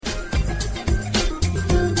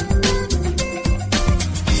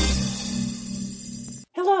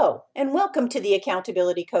and welcome to the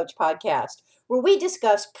Accountability Coach podcast, where we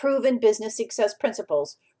discuss proven business success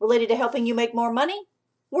principles related to helping you make more money,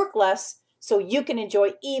 work less, so you can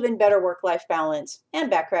enjoy even better work-life balance.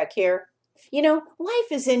 And Backrack here. You know,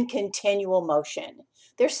 life is in continual motion.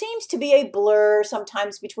 There seems to be a blur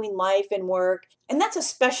sometimes between life and work, and that's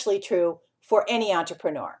especially true for any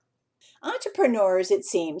entrepreneur. Entrepreneurs, it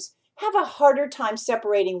seems, have a harder time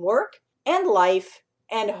separating work and life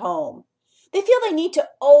and home. They feel they need to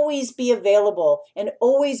always be available and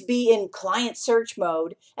always be in client search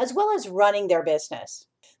mode, as well as running their business.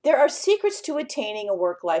 There are secrets to attaining a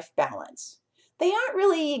work-life balance. They aren't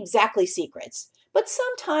really exactly secrets, but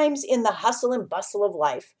sometimes in the hustle and bustle of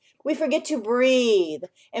life, we forget to breathe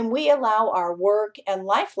and we allow our work and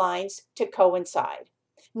lifelines to coincide.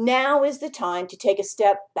 Now is the time to take a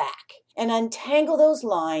step back and untangle those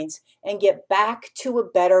lines and get back to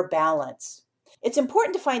a better balance. It's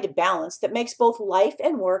important to find a balance that makes both life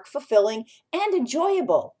and work fulfilling and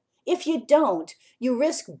enjoyable. If you don't, you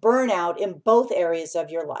risk burnout in both areas of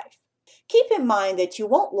your life. Keep in mind that you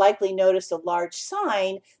won't likely notice a large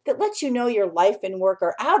sign that lets you know your life and work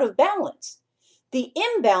are out of balance. The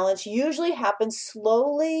imbalance usually happens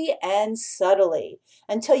slowly and subtly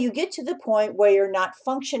until you get to the point where you're not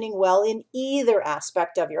functioning well in either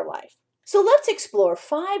aspect of your life. So let's explore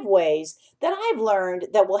 5 ways that I've learned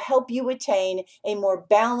that will help you attain a more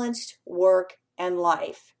balanced work and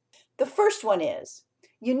life. The first one is,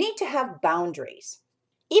 you need to have boundaries.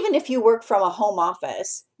 Even if you work from a home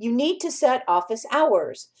office, you need to set office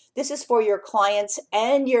hours. This is for your clients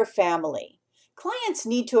and your family. Clients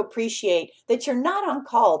need to appreciate that you're not on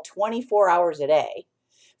call 24 hours a day.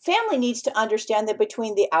 Family needs to understand that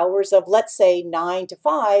between the hours of, let's say, 9 to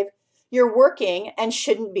 5, you're working and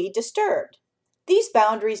shouldn't be disturbed. These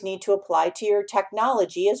boundaries need to apply to your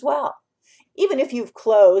technology as well. Even if you've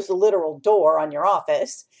closed the literal door on your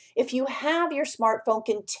office, if you have your smartphone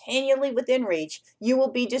continually within reach, you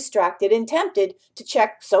will be distracted and tempted to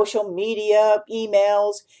check social media,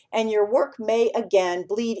 emails, and your work may again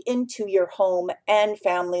bleed into your home and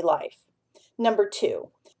family life. Number 2,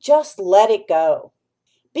 just let it go.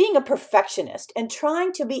 Being a perfectionist and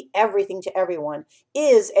trying to be everything to everyone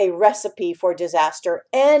is a recipe for disaster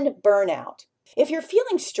and burnout. If you're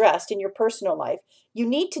feeling stressed in your personal life, you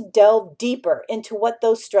need to delve deeper into what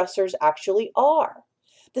those stressors actually are.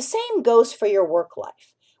 The same goes for your work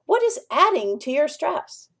life. What is adding to your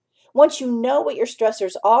stress? Once you know what your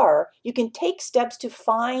stressors are, you can take steps to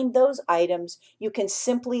find those items you can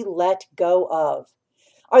simply let go of.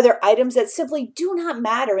 Are there items that simply do not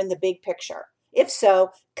matter in the big picture? If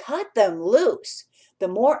so, cut them loose. The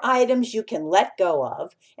more items you can let go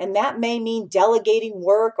of, and that may mean delegating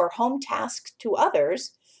work or home tasks to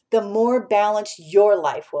others, the more balanced your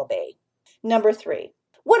life will be. Number 3,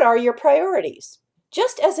 what are your priorities?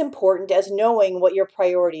 Just as important as knowing what your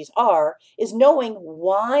priorities are is knowing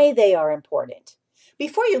why they are important.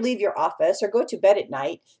 Before you leave your office or go to bed at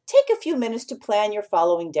night, take a few minutes to plan your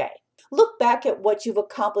following day. Look back at what you've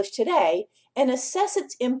accomplished today and assess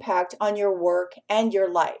its impact on your work and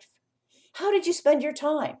your life. How did you spend your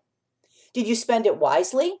time? Did you spend it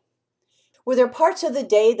wisely? Were there parts of the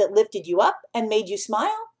day that lifted you up and made you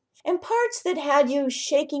smile? And parts that had you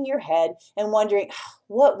shaking your head and wondering,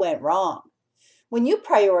 what went wrong? When you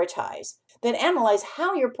prioritize, then analyze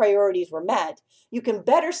how your priorities were met, you can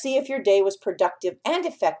better see if your day was productive and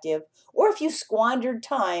effective, or if you squandered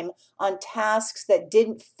time on tasks that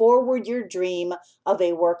didn't forward your dream of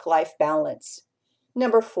a work-life balance.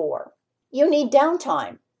 Number 4, you need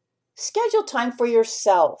downtime. Schedule time for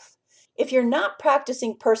yourself. If you're not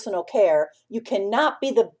practicing personal care, you cannot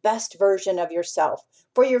be the best version of yourself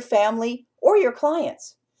for your family or your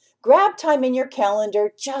clients. Grab time in your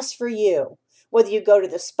calendar just for you. Whether you go to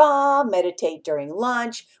the spa, meditate during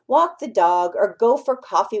lunch, walk the dog, or go for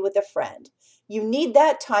coffee with a friend, you need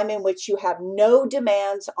that time in which you have no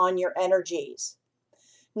demands on your energies.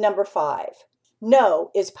 Number 5,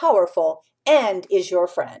 no is powerful and is your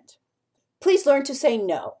friend. Please learn to say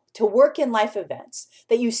no to work and life events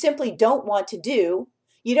that you simply don't want to do,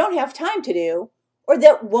 you don't have time to do, or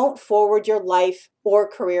that won't forward your life or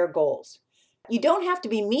career goals. You don't have to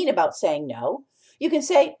be mean about saying no. You can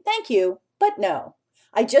say, thank you, but no.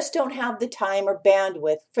 I just don't have the time or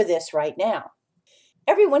bandwidth for this right now.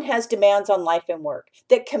 Everyone has demands on life and work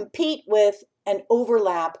that compete with and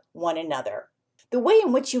overlap one another. The way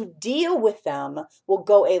in which you deal with them will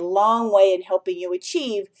go a long way in helping you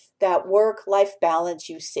achieve that work-life balance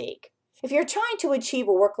you seek. If you're trying to achieve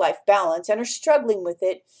a work-life balance and are struggling with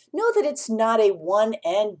it, know that it's not a one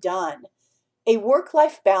and done. A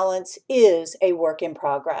work-life balance is a work in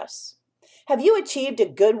progress. Have you achieved a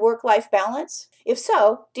good work-life balance? If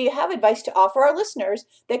so, do you have advice to offer our listeners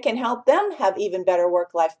that can help them have even better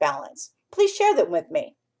work-life balance? Please share them with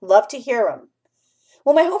me. Love to hear them.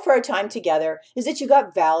 Well, my hope for our time together is that you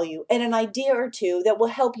got value and an idea or two that will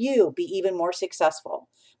help you be even more successful,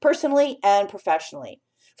 personally and professionally.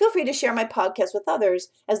 Feel free to share my podcast with others,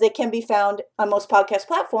 as they can be found on most podcast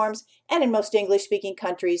platforms and in most English-speaking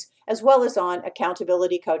countries, as well as on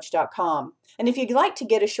accountabilitycoach.com. And if you'd like to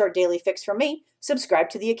get a short daily fix from me, subscribe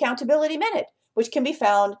to the Accountability Minute, which can be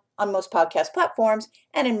found on most podcast platforms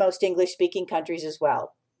and in most English-speaking countries as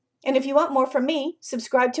well. And if you want more from me,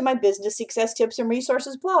 subscribe to my Business Success Tips and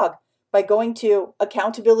Resources blog by going to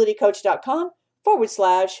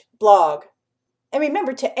accountabilitycoach.com/blog. And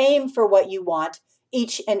remember to aim for what you want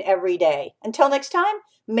each and every day. Until next time,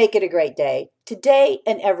 make it a great day, today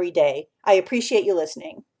and every day. I appreciate you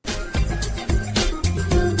listening.